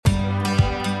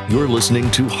You're listening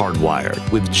to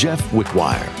Hardwired with Jeff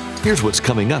Wickwire. Here's what's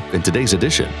coming up in today's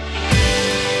edition.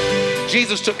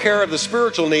 Jesus took care of the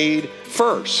spiritual need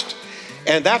first,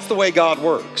 and that's the way God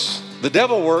works. The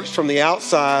devil works from the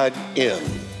outside in.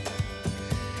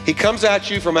 He comes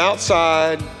at you from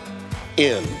outside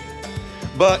in,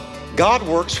 but God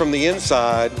works from the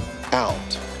inside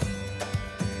out.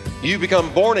 You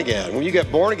become born again. When you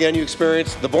get born again, you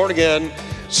experience the born again,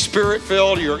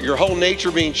 spirit-filled, your whole nature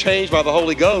being changed by the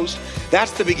Holy Ghost.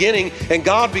 That's the beginning, and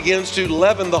God begins to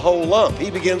leaven the whole lump.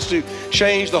 He begins to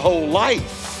change the whole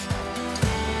life.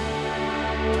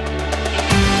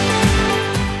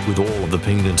 With all of the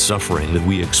pain and suffering that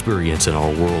we experience in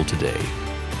our world today,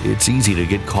 it's easy to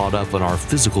get caught up on our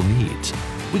physical needs.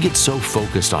 We get so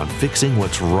focused on fixing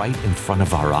what's right in front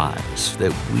of our eyes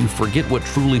that we forget what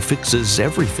truly fixes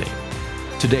everything.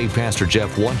 Today, Pastor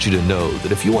Jeff wants you to know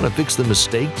that if you want to fix the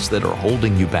mistakes that are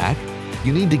holding you back,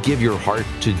 you need to give your heart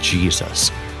to Jesus.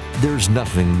 There's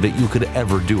nothing that you could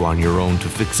ever do on your own to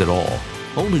fix it all.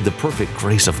 Only the perfect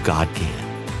grace of God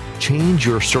can. Change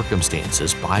your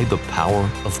circumstances by the power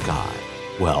of God.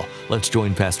 Well, let's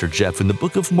join Pastor Jeff in the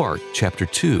book of Mark, chapter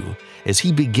 2, as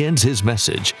he begins his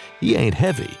message. He ain't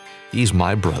heavy, he's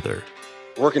my brother.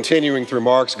 We're continuing through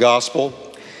Mark's gospel.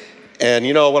 And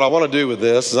you know what I want to do with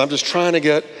this is I'm just trying to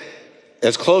get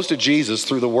as close to Jesus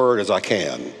through the word as I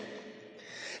can.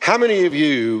 How many of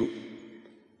you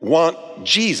want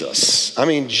Jesus? I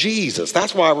mean, Jesus.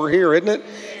 That's why we're here, isn't it?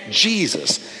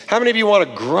 Jesus. How many of you want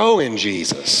to grow in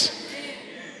Jesus?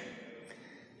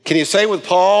 Can you say with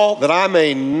Paul that I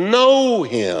may know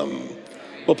him?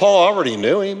 Well, Paul already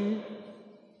knew him.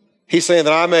 He's saying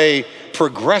that I may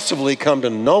progressively come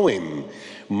to know him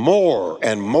more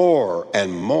and more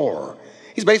and more.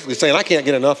 He's basically saying, I can't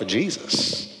get enough of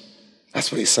Jesus. That's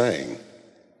what he's saying.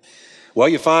 Well,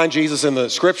 you find Jesus in the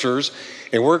scriptures,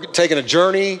 and we're taking a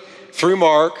journey through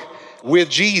Mark with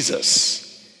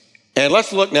Jesus. And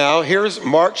let's look now. Here's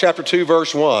Mark chapter 2,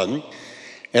 verse 1.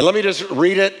 And let me just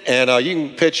read it, and you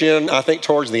can pitch in, I think,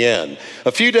 towards the end.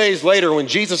 A few days later, when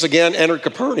Jesus again entered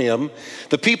Capernaum,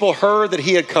 the people heard that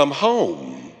he had come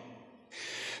home.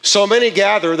 So many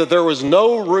gathered that there was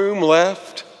no room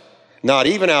left, not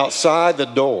even outside the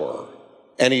door.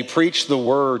 And he preached the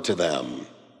word to them.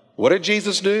 What did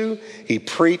Jesus do? He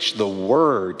preached the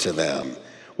word to them.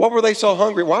 What were they so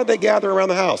hungry? Why did they gather around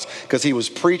the house? Because he was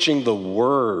preaching the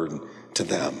word to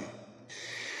them.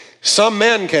 Some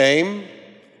men came,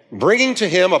 bringing to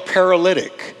him a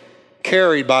paralytic,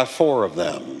 carried by 4 of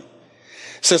them.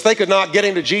 Since they could not get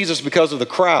him to Jesus because of the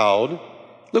crowd,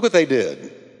 look what they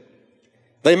did.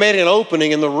 They made an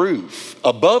opening in the roof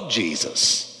above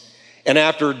Jesus, and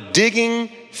after digging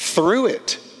through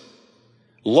it,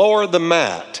 lowered the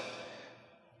mat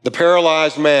the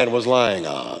paralyzed man was lying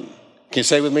on. Can you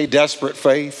say with me, desperate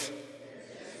faith?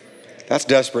 That's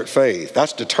desperate faith.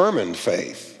 That's determined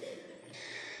faith.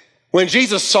 When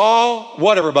Jesus saw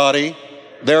what, everybody?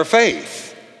 Their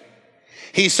faith.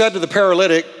 He said to the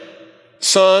paralytic,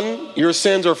 son, your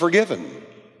sins are forgiven.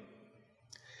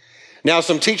 Now,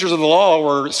 some teachers of the law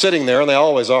were sitting there, and they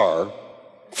always are,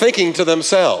 thinking to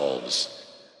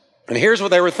themselves. And here's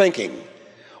what they were thinking.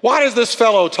 Why does this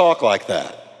fellow talk like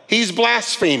that? He's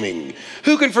blaspheming.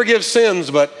 Who can forgive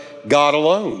sins but God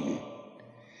alone?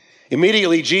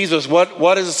 Immediately, Jesus, what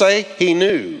does it say? He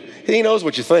knew. He knows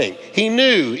what you think. He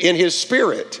knew in his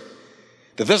spirit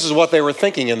that this is what they were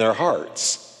thinking in their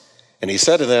hearts. And he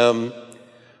said to them,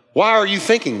 why are you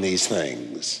thinking these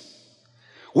things?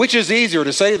 Which is easier,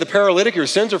 to say to the paralytic, your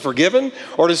sins are forgiven,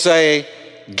 or to say,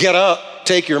 get up,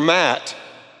 take your mat,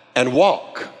 and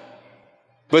walk?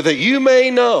 But that you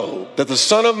may know that the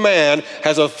Son of Man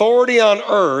has authority on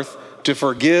earth to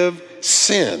forgive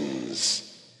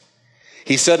sins.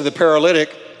 He said to the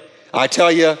paralytic, I tell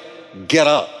you, get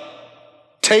up,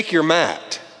 take your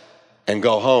mat, and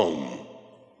go home.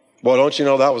 Boy, don't you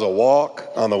know that was a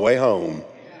walk on the way home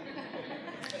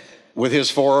with his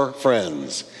 4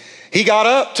 friends. He got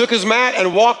up, took his mat,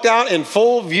 and walked out in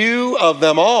full view of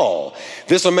them all.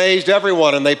 This amazed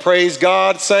everyone, and they praised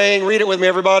God, saying, read it with me,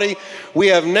 everybody, we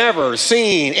have never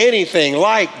seen anything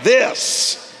like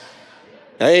this.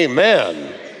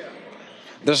 Amen.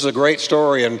 This is a great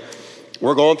story, and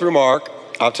we're going through Mark.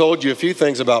 I've told you a few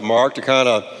things about Mark to kind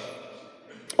of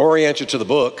orient you to the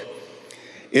book.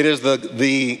 It is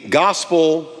the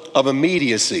gospel of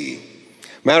immediacy.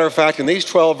 Matter of fact, in these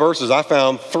 12 verses, I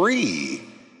found 3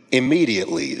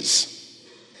 immediatelys.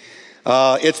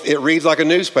 It reads like a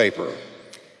newspaper.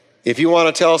 If you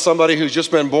want to tell somebody who's just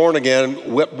been born again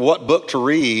what book to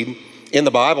read in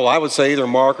the Bible, I would say either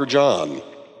Mark or John.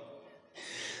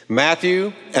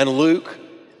 Matthew and Luke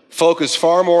focus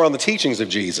far more on the teachings of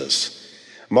Jesus.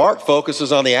 Mark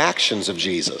focuses on the actions of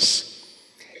Jesus.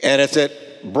 And it's at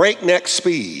breakneck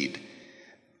speed.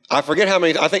 I forget how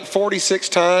many, I think 46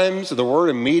 times the word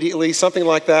immediately, something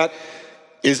like that,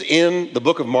 is in the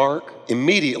book of Mark.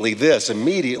 Immediately this,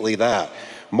 immediately that.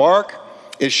 Mark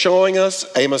is showing us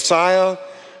a Messiah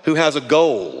who has a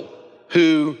goal,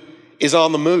 who is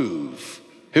on the move,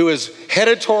 who is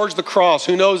headed towards the cross,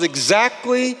 who knows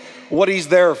exactly what he's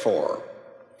there for.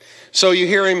 So you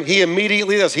hear him, he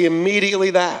immediately this, he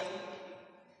immediately that.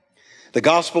 The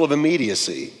gospel of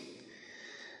immediacy.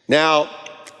 Now,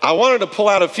 I wanted to pull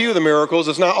out a few of the miracles.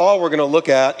 It's not all we're going to look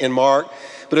at in Mark,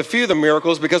 but a few of the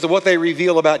miracles because of what they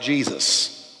reveal about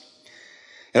Jesus.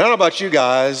 And I don't know about you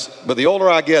guys, but the older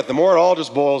I get, the more it all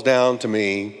just boils down to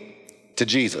me, to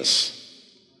Jesus.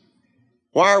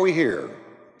 Why are we here?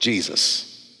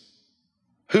 Jesus.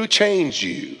 Who changed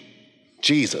you?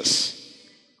 Jesus.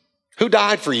 Who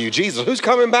died for you? Jesus. Who's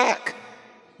coming back?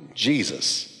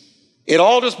 Jesus. It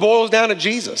all just boils down to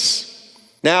Jesus.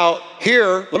 Now,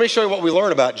 here, let me show you what we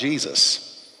learn about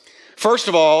Jesus. First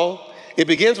of all, it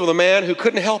begins with a man who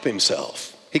couldn't help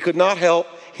himself. He could not help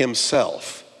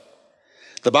himself.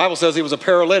 The Bible says he was a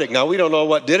paralytic. Now, we don't know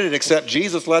what did it, except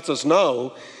Jesus lets us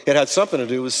know it had something to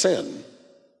do with sin.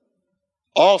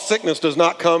 All sickness does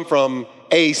not come from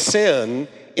a sin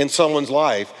in someone's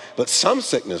life, but some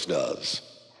sickness does.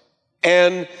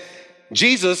 And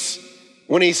Jesus,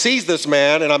 when he sees this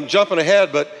man, and I'm jumping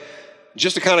ahead, but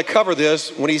just to kind of cover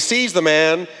this, when he sees the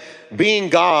man being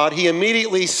God, he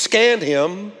immediately scanned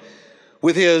him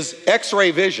with his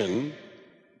X-ray vision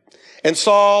and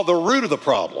saw the root of the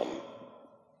problem.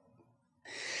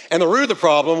 And the root of the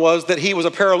problem was that he was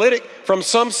a paralytic from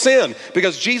some sin,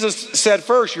 because Jesus said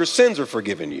first, your sins are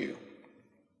forgiven you.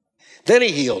 Then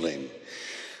he healed him.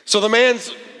 So the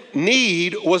man's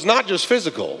need was not just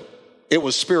physical, it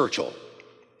was spiritual.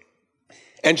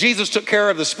 And Jesus took care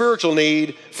of the spiritual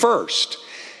need first.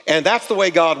 And that's the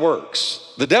way God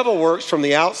works. The devil works from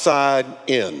the outside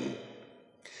in.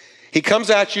 He comes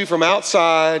at you from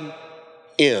outside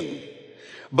in.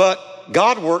 But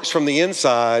God works from the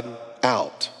inside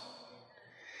out.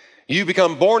 You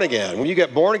become born again. When you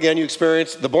get born again, you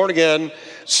experience the born again,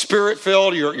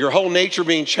 spirit-filled, your whole nature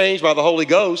being changed by the Holy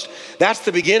Ghost. That's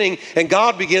the beginning, and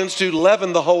God begins to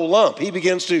leaven the whole lump. He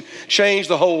begins to change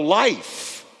the whole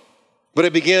life. But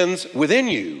it begins within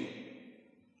you.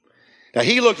 Now,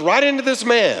 he looked right into this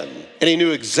man, and he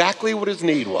knew exactly what his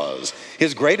need was.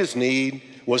 His greatest need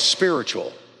was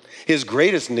spiritual. His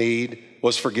greatest need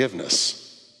was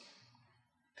forgiveness.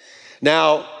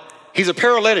 Now, he's a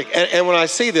paralytic, and when I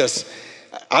see this,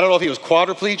 I don't know if he was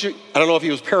quadriplegic, I don't know if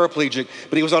he was paraplegic,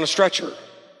 but he was on a stretcher.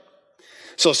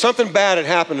 So something bad had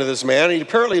happened to this man, and he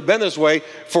apparently had been this way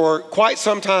for quite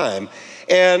some time,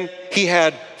 and he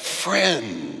had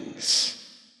friends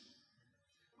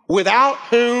without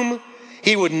whom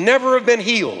he would never have been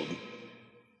healed.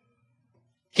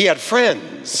 He had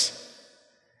friends.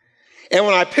 And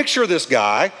when I picture this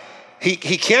guy, he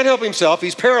can't help himself.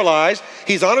 He's paralyzed.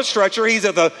 He's on a stretcher. He's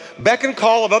at the beck and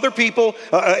call of other people.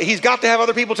 He's got to have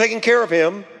other people taking care of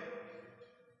him.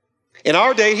 In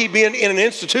our day, he'd be in an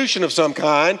institution of some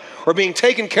kind or being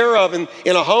taken care of in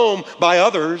a home by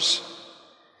others.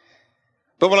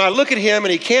 But when I look at him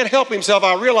and he can't help himself,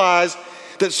 I realize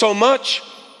that so much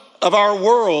of our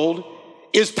world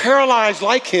is paralyzed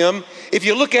like him if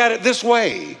you look at it this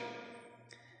way.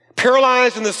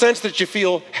 Paralyzed in the sense that you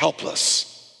feel helpless.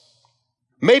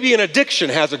 Maybe an addiction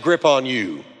has a grip on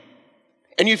you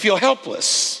and you feel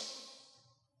helpless.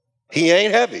 He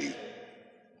ain't heavy.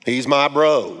 He's my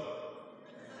bro.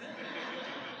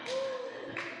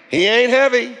 He ain't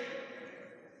heavy.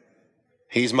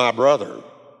 He's my brother.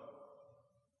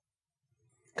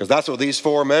 Because that's what these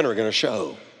four men are going to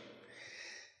show.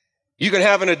 You can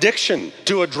have an addiction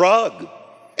to a drug,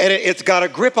 and it's got a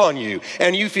grip on you,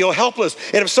 and you feel helpless.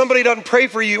 And if somebody doesn't pray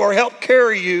for you or help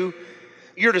carry you,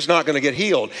 you're just not going to get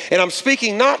healed. And I'm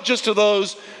speaking not just to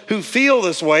those who feel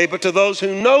this way, but to those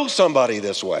who know somebody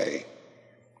this way.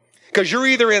 Because you're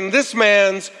either in this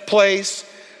man's place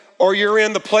or you're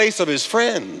in the place of his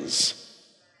friends,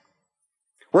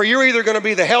 where you're either going to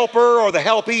be the helper or the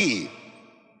helpee.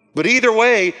 But either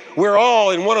way, we're all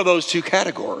in one of those two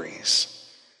categories.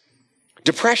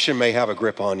 Depression may have a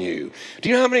grip on you. Do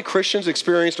you know how many Christians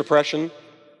experience depression?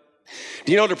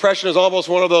 Do you know depression is almost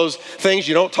one of those things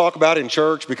you don't talk about in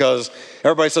church because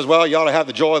everybody says, well, you ought to have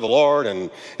the joy of the Lord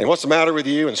and what's the matter with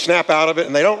you, and snap out of it,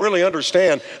 and they don't really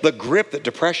understand the grip that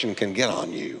depression can get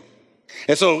on you.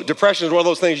 And so depression is one of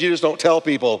those things you just don't tell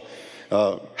people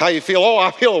how you feel. Oh,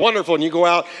 I feel wonderful, and you go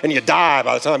out and you die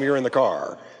by the time you're in the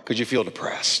car because you feel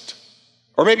depressed.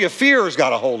 Or maybe a fear has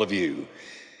got a hold of you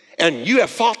and you have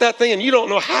fought that thing and you don't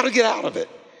know how to get out of it.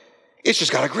 It's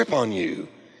just got a grip on you.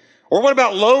 Or what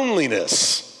about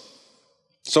loneliness?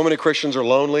 So many Christians are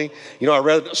lonely. You know, I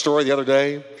read a story the other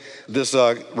day. This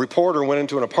reporter went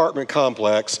into an apartment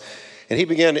complex and he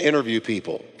began to interview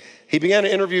people. He began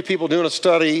to interview people doing a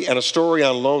study and a story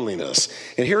on loneliness.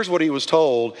 And here's what he was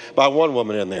told by one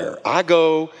woman in there. I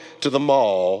go to the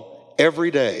mall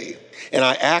every day and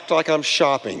I act like I'm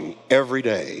shopping every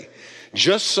day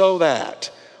just so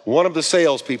that one of the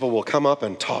salespeople will come up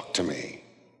and talk to me.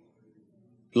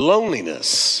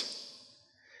 Loneliness.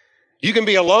 You can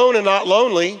be alone and not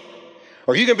lonely,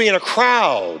 or you can be in a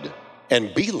crowd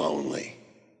and be lonely.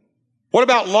 What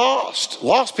about lost?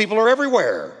 Lost people are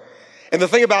everywhere. And the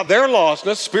thing about their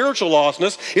lostness, spiritual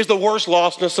lostness, is the worst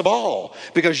lostness of all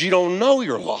because you don't know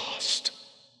you're lost.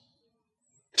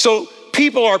 So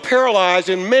people are paralyzed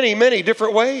in many, many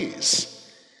different ways.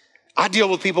 I deal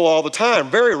with people all the time,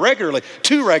 very regularly,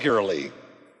 too regularly,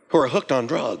 who are hooked on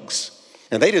drugs.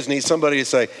 And they just need somebody to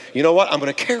say, you know what, I'm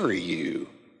going to carry you.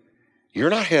 You're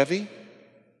not heavy.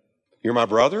 You're my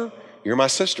brother. You're my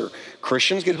sister.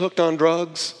 Christians get hooked on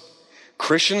drugs.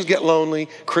 Christians get lonely.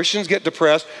 Christians get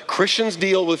depressed. Christians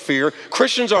deal with fear.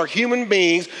 Christians are human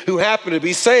beings who happen to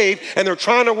be saved, and they're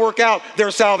trying to work out their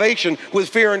salvation with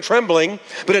fear and trembling,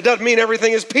 but it doesn't mean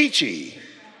everything is peachy.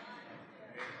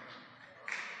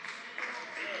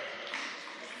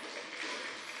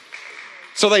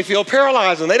 So they feel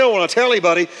paralyzed, and they don't want to tell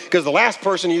anybody because the last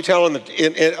person you tell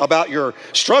about your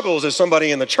struggles is somebody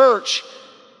in the church,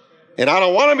 and I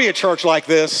don't want to be a church like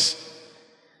this.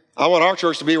 I want our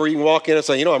church to be where you can walk in and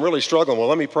say, you know, I'm really struggling. Well,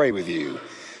 let me pray with you.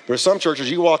 There's some churches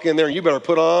you walk in there and you better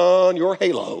put on your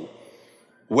halo,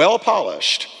 well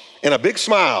polished, and a big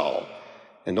smile,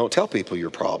 and don't tell people your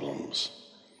problems.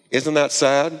 Isn't that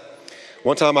sad?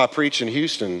 One time I preached in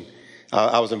Houston.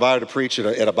 I was invited to preach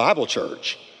at a Bible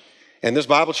church. And this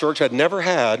Bible church had never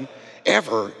had,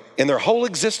 ever, in their whole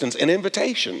existence, an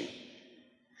invitation.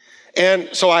 And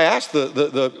so I asked and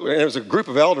it was a group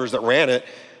of elders that ran it.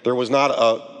 There was not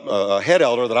a head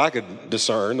elder that I could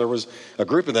discern. There was a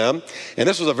group of them. And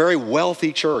this was a very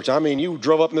wealthy church. I mean, you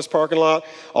drove up in this parking lot,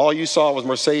 all you saw was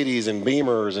Mercedes and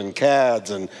Beamers and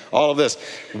Cads and all of this.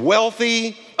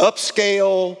 Wealthy,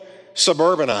 upscale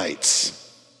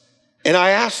suburbanites. And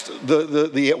I asked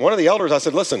one of the elders, I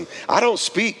said, listen, I don't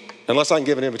speak unless I can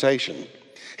give an invitation.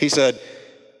 He said,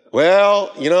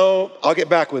 well, you know, I'll get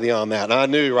back with you on that. And I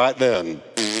knew right then,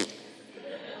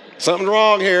 something's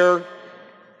wrong here.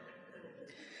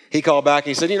 He called back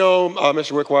and he said, you know,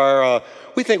 Mr. Wickwire,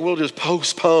 we think we'll just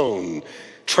postpone.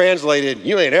 Translated,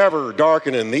 you ain't ever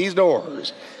darkening these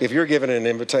doors if you're given an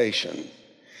invitation.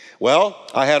 Well,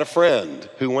 I had a friend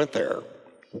who went there,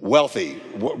 wealthy,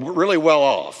 really well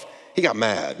off. He got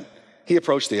mad. He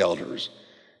approached the elders.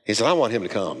 He said, I want him to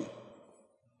come.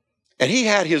 And he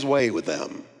had his way with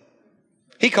them.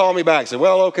 He called me back and said,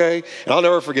 well, okay. And I'll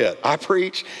never forget. I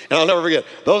preached, and I'll never forget.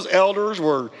 Those elders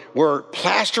were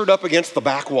plastered up against the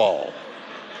back wall.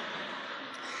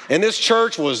 And this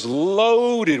church was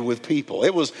loaded with people.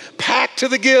 It was packed to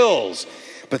the gills.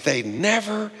 But they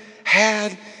never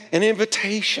had an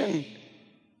invitation.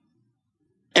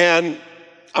 And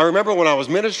I remember when I was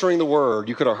ministering the word,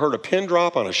 you could have heard a pin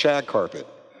drop on a shag carpet.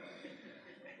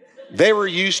 They were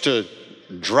used to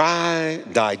dry,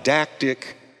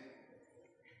 didactic,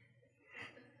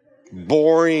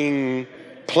 boring,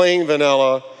 plain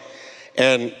vanilla.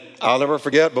 And I'll never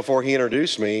forget, before he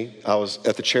introduced me, I was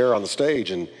at the chair on the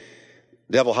stage, and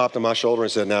the devil hopped on my shoulder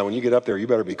and said, now, when you get up there, you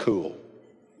better be cool.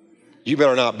 You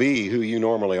better not be who you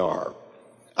normally are.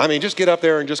 I mean, just get up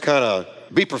there and just kind of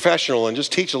be professional and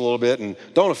just teach a little bit and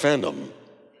don't offend them.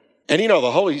 And you know,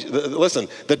 listen,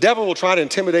 the devil will try to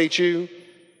intimidate you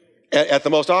at the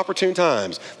most opportune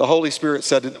times. The Holy Spirit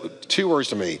said two words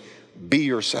to me: be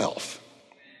yourself.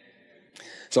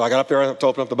 So I got up there to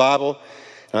open up the Bible,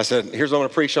 and I said, here's what I'm going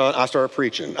to preach on. I started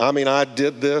preaching. I mean, I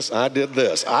did this. I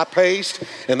paced,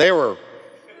 and they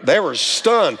were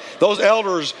stunned. Those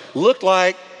elders looked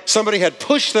like somebody had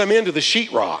pushed them into the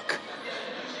sheetrock.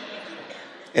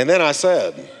 And then I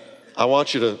said, I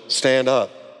want you to stand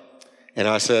up. And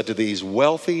I said to these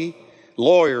wealthy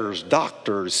lawyers,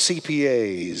 doctors,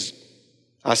 CPAs,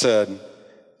 I said,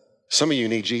 some of you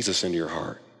need Jesus into your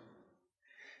heart.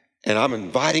 And I'm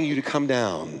inviting you to come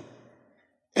down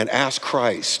and ask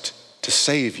Christ to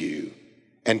save you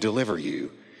and deliver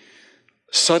you.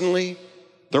 Suddenly,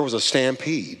 there was a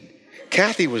stampede.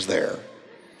 Kathy was there.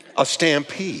 A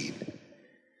stampede.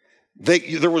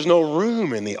 There was no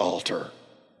room in the altar.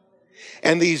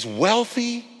 And these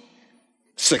wealthy,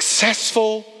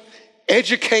 successful,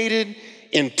 educated,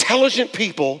 intelligent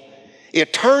people,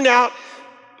 it turned out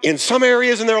in some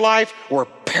areas in their life were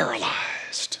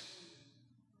paralyzed.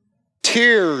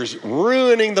 Tears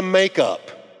ruining the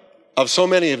makeup of so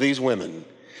many of these women.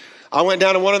 I went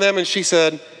down to one of them and she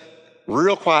said,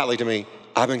 real quietly to me,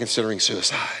 I've been considering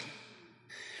suicide.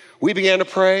 We began to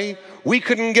pray. We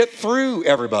couldn't get through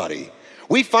everybody.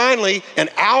 We finally, an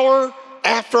hour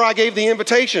after I gave the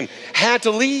invitation, had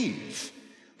to leave.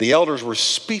 The elders were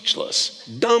speechless,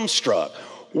 dumbstruck.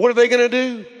 What are they going to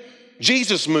do?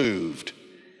 Jesus moved.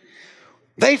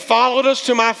 They followed us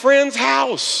to my friend's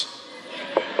house,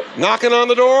 knocking on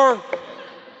the door.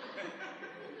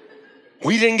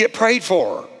 We didn't get prayed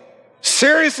for.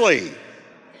 Seriously.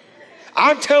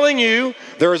 I'm telling you,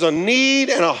 there is a need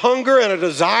and a hunger and a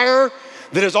desire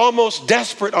that is almost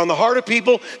desperate on the heart of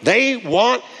people. They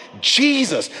want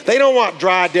Jesus. They don't want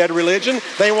dry, dead religion.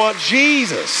 They want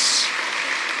Jesus.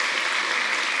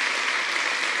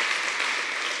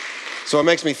 So it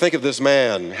makes me think of this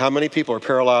man. How many people are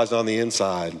paralyzed on the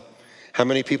inside? How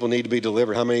many people need to be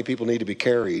delivered? How many people need to be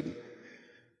carried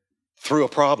through a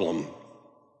problem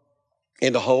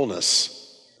into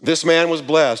wholeness? This man was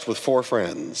blessed with 4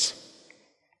 friends.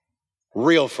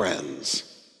 Real friends.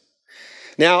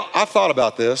 Now, I've thought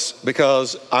about this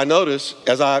because I noticed,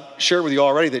 as I shared with you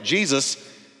already, that Jesus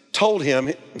told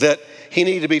him that he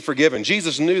needed to be forgiven.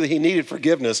 Jesus knew that he needed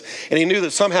forgiveness, and he knew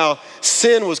that somehow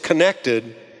sin was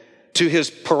connected to his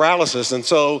paralysis. And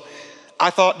so I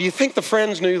thought, do you think the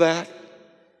friends knew that?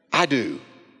 I do.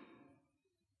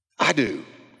 I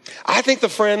think the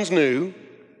friends knew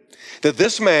that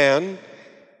this man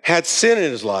had sin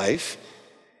in his life,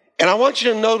 and I want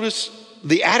you to notice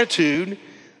the attitude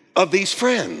of these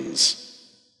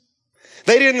friends.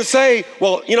 They didn't say,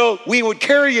 well, we would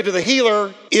carry you to the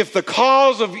healer if the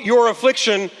cause of your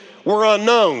affliction were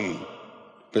unknown.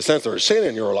 But since there's sin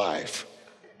in your life,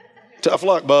 tough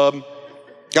luck, bub.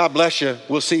 God bless you.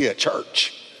 We'll see you at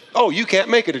church. Oh, you can't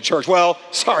make it to church. Well,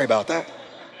 sorry about that.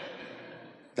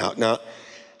 Now,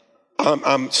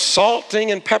 I'm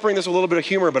salting and peppering this with a little bit of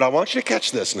humor, but I want you to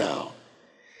catch this now.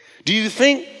 Do you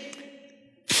think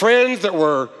friends that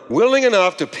were willing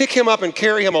enough to pick him up and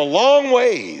carry him a long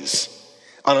ways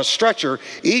on a stretcher,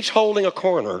 each holding a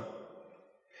corner,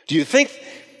 do you think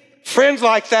friends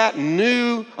like that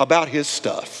knew about his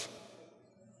stuff?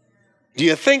 Do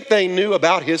you think they knew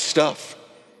about his stuff?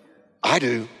 I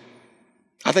do.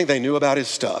 I think they knew about his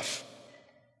stuff.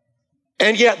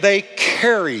 And yet they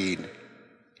carried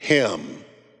him.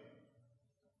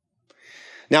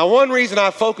 Now, one reason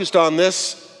I focused on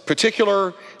this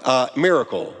particular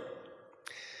miracle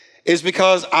is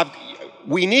because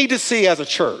we need to see as a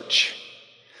church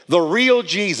the real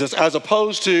Jesus as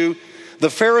opposed to the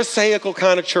Pharisaical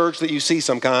kind of church that you see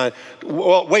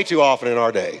way too often in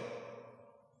our day.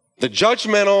 The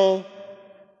judgmental,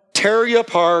 tear you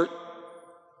apart,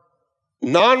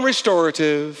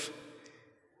 non-restorative,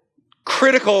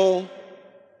 critical,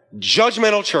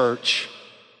 judgmental church.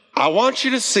 I want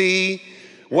you to see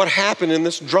what happened in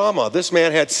this drama. This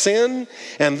man had sin,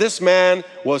 and this man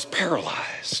was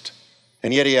paralyzed.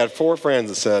 And yet he had 4 friends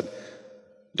that said,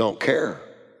 don't care.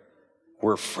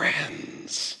 We're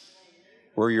friends.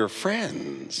 We're your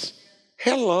friends.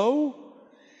 Hello.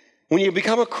 When you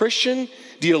become a Christian,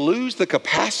 do you lose the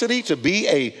capacity to be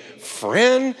a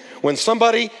friend when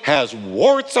somebody has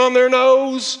warts on their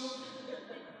nose?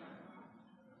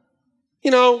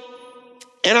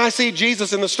 And I see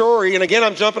Jesus in the story, and again,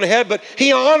 I'm jumping ahead, but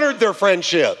he honored their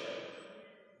friendship.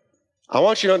 I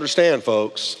want you to understand,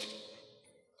 folks,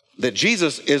 that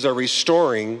Jesus is a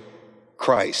restoring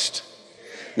Christ.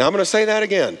 Now, I'm going to say that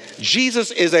again.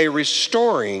 Jesus is a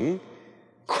restoring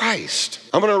Christ.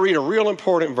 I'm going to read a real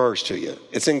important verse to you.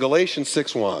 It's in Galatians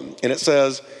 6:1, and it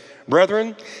says,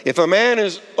 brethren, if a man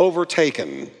is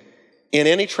overtaken in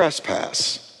any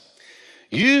trespass,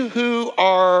 you who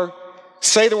are,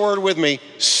 say the word with me,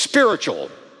 spiritual.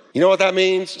 You know what that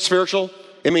means, spiritual?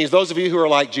 It means those of you who are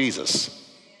like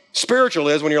Jesus. Spiritual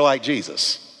is when you're like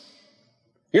Jesus.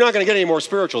 You're not going to get any more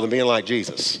spiritual than being like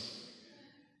Jesus.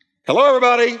 Hello,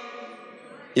 everybody.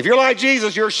 If you're like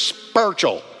Jesus, you're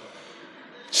spiritual.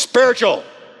 Spiritual.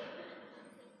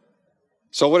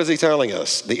 So what is he telling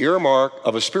us? The earmark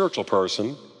of a spiritual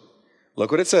person,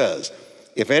 look what it says.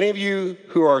 If any of you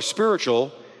who are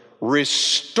spiritual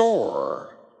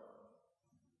restore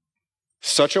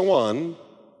such a one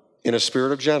in a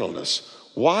spirit of gentleness.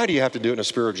 Why do you have to do it in a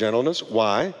spirit of gentleness?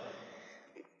 Why?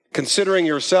 Considering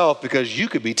yourself, because you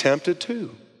could be tempted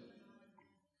too.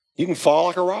 You can fall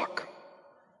like a rock.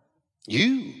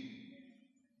 You.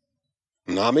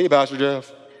 Not me, Pastor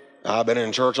Jeff. I've been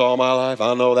in church all my life.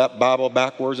 I know that Bible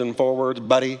backwards and forwards,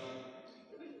 buddy.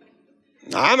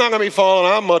 I'm not going to be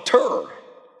falling. I'm mature.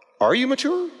 Are you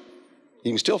mature?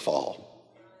 You can still fall.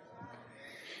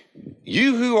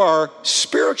 You who are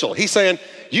spiritual, he's saying,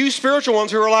 you spiritual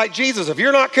ones who are like Jesus, if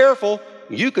you're not careful,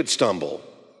 you could stumble.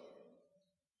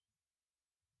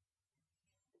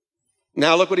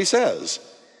 Now look what he says.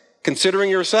 Considering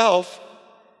yourself,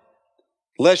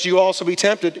 lest you also be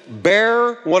tempted,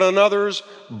 bear one another's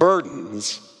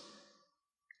burdens.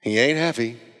 He ain't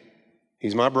heavy.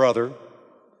 He's my brother.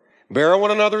 Bear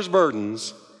one another's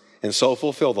burdens and so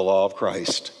fulfill the law of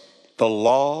Christ. The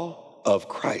law of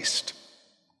Christ.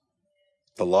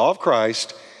 The law of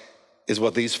Christ is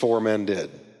what these four men did.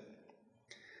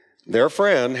 Their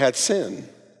friend had sin.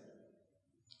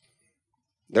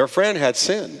 Their friend had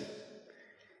sin.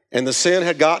 And the sin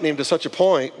had gotten him to such a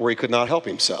point where he could not help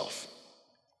himself.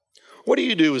 What do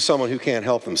you do with someone who can't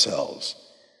help themselves?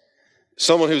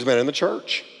 Someone who's been in the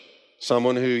church.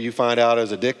 Someone who you find out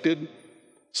is addicted.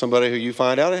 Somebody who you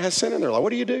find out has sin in their life.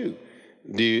 What do you do?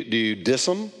 Do you diss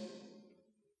them?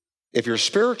 If you're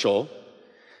spiritual,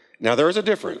 now there is a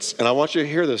difference. And I want you to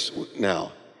hear this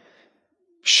now.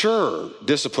 Sure,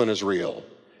 discipline is real.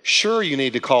 Sure, you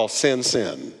need to call sin,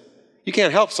 sin. You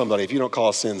can't help somebody if you don't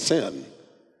call sin, sin.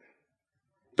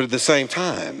 But at the same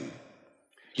time,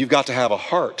 you've got to have a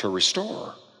heart to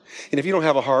restore. And if you don't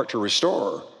have a heart to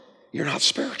restore, you're not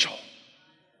spiritual.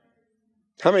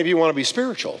 How many of you want to be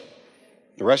spiritual?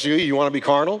 The rest of you want to be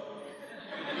carnal?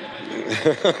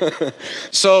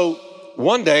 So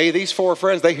one day, these four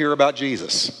friends, they hear about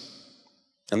Jesus.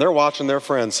 And they're watching their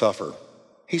friend suffer.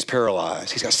 He's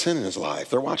paralyzed. He's got sin in his life.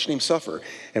 They're watching him suffer.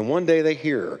 And one day they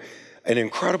hear an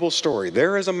incredible story.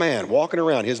 There is a man walking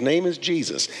around. His name is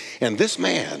Jesus. And this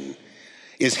man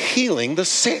is healing the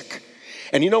sick.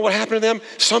 And you know what happened to them?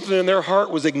 Something in their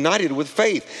heart was ignited with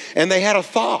faith. And they had a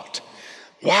thought.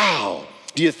 Wow,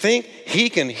 do you think he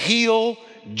can heal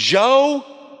Joe?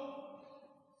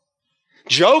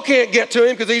 Joe can't get to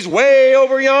him because he's way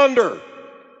over yonder.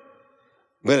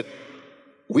 But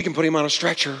we can put him on a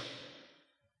stretcher.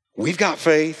 We've got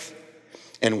faith.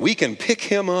 And we can pick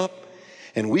him up.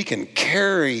 And we can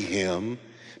carry him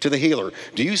to the healer.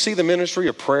 Do you see the ministry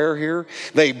of prayer here?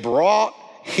 They brought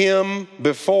him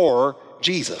before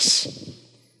Jesus.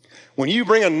 When you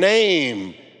bring a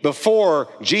name before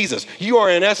Jesus, you are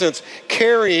in essence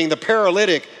carrying the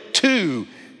paralytic to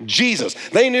Jesus.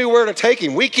 They knew where to take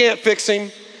him. We can't fix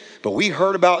him, but we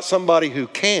heard about somebody who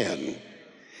can.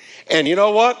 And you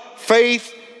know what?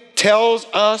 Faith tells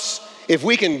us if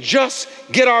we can just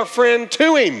get our friend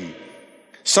to him,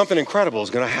 something incredible is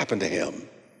going to happen to him.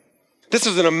 This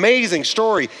is an amazing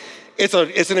story. It's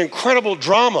an incredible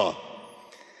drama.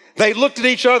 They looked at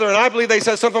each other, and I believe they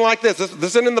said something like this. This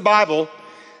isn't in the Bible.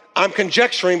 I'm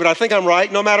conjecturing, but I think I'm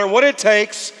right. No matter what it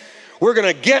takes, we're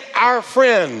going to get our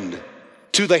friend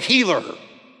to the healer.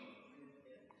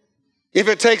 If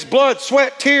it takes blood,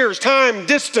 sweat, tears, time,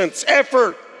 distance,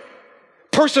 effort,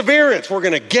 perseverance, we're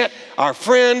going to get our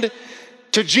friend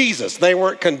to Jesus. They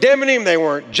weren't condemning him. They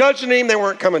weren't judging him. They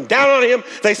weren't coming down on him.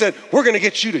 They said, we're going to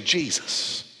get you to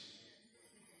Jesus.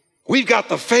 We've got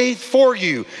the faith for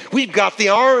you. We've got the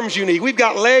arms you need. We've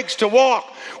got legs to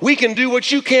walk. We can do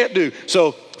what you can't do.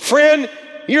 So, friend,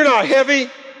 you're not heavy.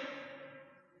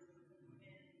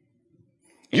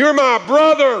 You're my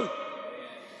brother.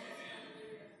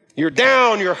 You're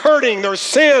down, you're hurting, there's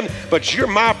sin, but you're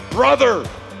my brother.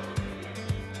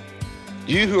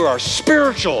 You who are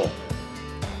spiritual,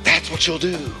 that's what you'll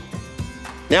do.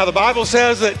 Now, the Bible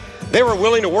says that they were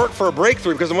willing to work for a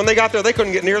breakthrough because when they got there, they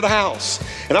couldn't get near the house.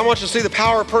 And I want you to see the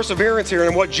power of perseverance here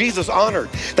and what Jesus honored.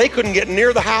 They couldn't get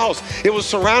near the house. It was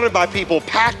surrounded by people,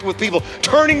 packed with people,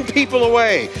 turning people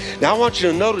away. Now, I want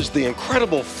you to notice the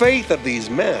incredible faith of these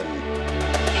men.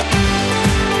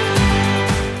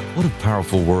 What a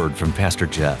powerful word from Pastor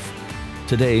Jeff.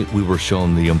 Today, we were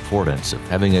shown the importance of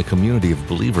having a community of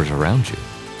believers around you.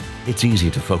 It's easy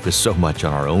to focus so much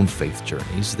on our own faith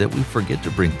journeys that we forget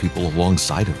to bring people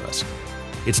alongside of us.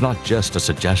 It's not just a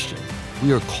suggestion.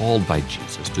 We are called by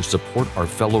Jesus to support our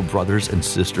fellow brothers and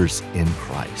sisters in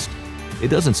Christ. It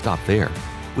doesn't stop there.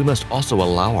 We must also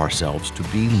allow ourselves to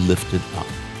be lifted up.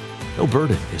 No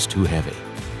burden is too heavy.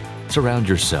 Surround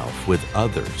yourself with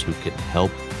others who can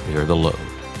help bear the load.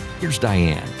 Here's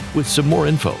Diane with some more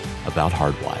info about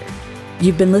Hardwired.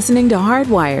 You've been listening to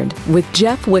Hardwired with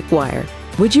Jeff Wickwire.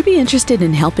 Would you be interested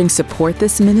in helping support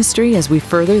this ministry as we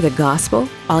further the gospel?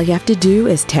 All you have to do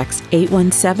is text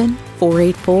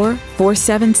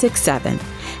 817-484-4767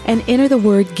 and enter the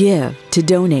word GIVE to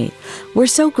donate. We're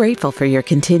so grateful for your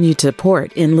continued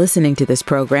support in listening to this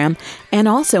program and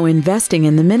also investing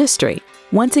in the ministry.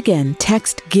 Once again,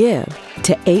 text GIVE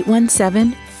to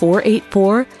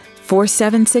 817-484-4767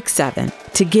 4767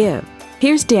 to give.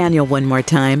 Here's Daniel one more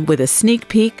time with a sneak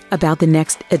peek about the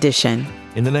next edition.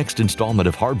 In the next installment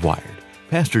of Hardwired,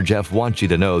 Pastor Jeff wants you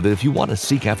to know that if you want to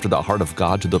seek after the heart of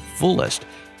God to the fullest,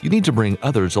 you need to bring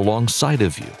others alongside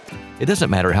of you. It doesn't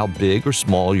matter how big or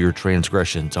small your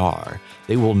transgressions are,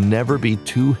 they will never be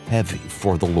too heavy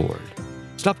for the Lord.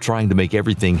 Stop trying to make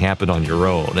everything happen on your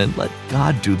own and let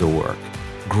God do the work.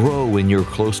 Grow in your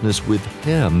closeness with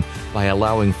Him by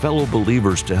allowing fellow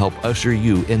believers to help usher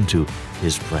you into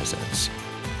His presence.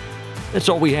 That's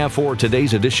all we have for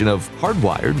today's edition of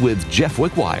Hardwired with Jeff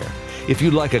Wickwire. If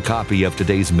you'd like a copy of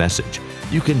today's message,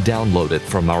 you can download it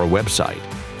from our website,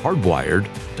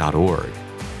 hardwired.org.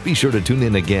 Be sure to tune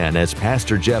in again as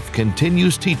Pastor Jeff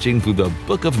continues teaching through the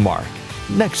book of Mark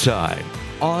next time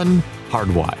on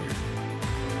Hardwired.